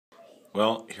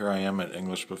Well, here I am at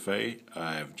English Buffet.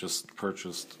 I've just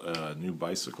purchased a new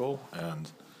bicycle,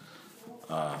 and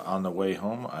on the way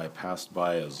home I passed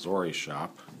by a zori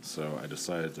shop, so I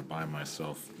decided to buy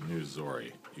myself new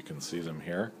zori. You can see them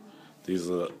here. These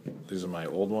are my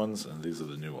old ones, and these are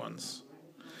the new ones.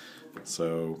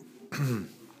 So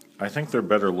I think they're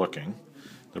better looking.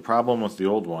 The problem with the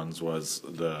old ones was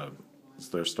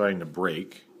they're starting to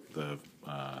break.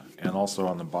 And also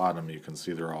on the bottom you can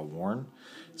see they're all worn,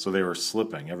 so they were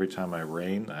slipping every time it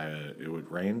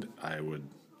would rain. I would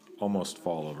almost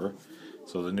fall over.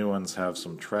 So the new ones have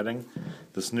some treading.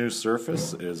 This new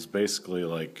surface is basically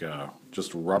like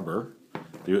just rubber.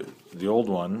 The old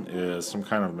one is some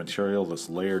kind of material that's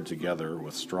layered together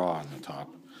with straw on the top,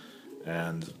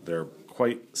 and they're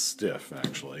quite stiff,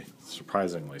 actually,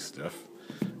 surprisingly stiff.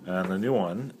 And the new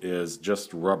one is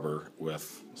just rubber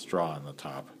with straw on the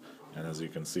top, and as you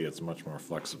can see, it's much more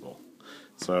flexible.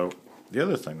 So the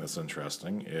other thing that's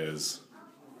interesting is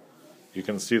you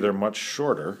can see they're much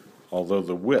shorter, although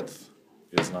the width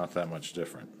is not that much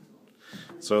different.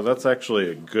 So that's actually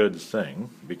a good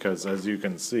thing, because as you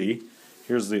can see,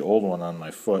 here's the old one on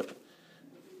my foot.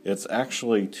 It's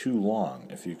actually too long,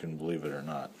 if you can believe it or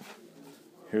not.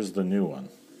 Here's the new one.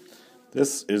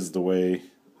 This is the way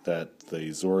that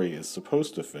the zori is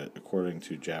supposed to fit according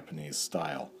to Japanese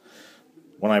style.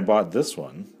 When I bought this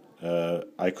one,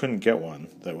 I couldn't get one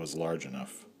that was large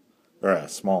enough, or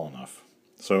small enough.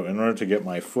 So in order to get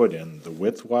my foot in, the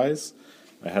width-wise,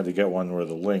 I had to get one where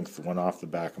the length went off the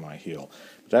back of my heel.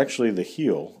 But actually the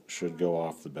heel should go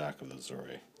off the back of the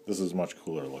zori. This is much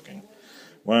cooler looking.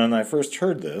 When I first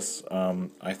heard this,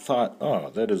 I thought,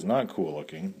 oh, that is not cool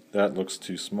looking. That looks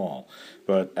too small.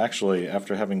 But actually,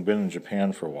 after having been in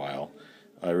Japan for a while,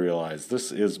 I realized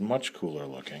this is much cooler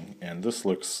looking, and this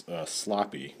looks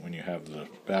sloppy when you have the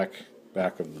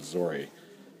back of the zori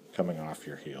coming off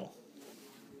your heel.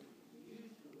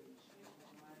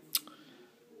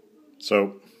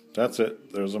 So, that's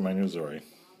it. Those are my new zori.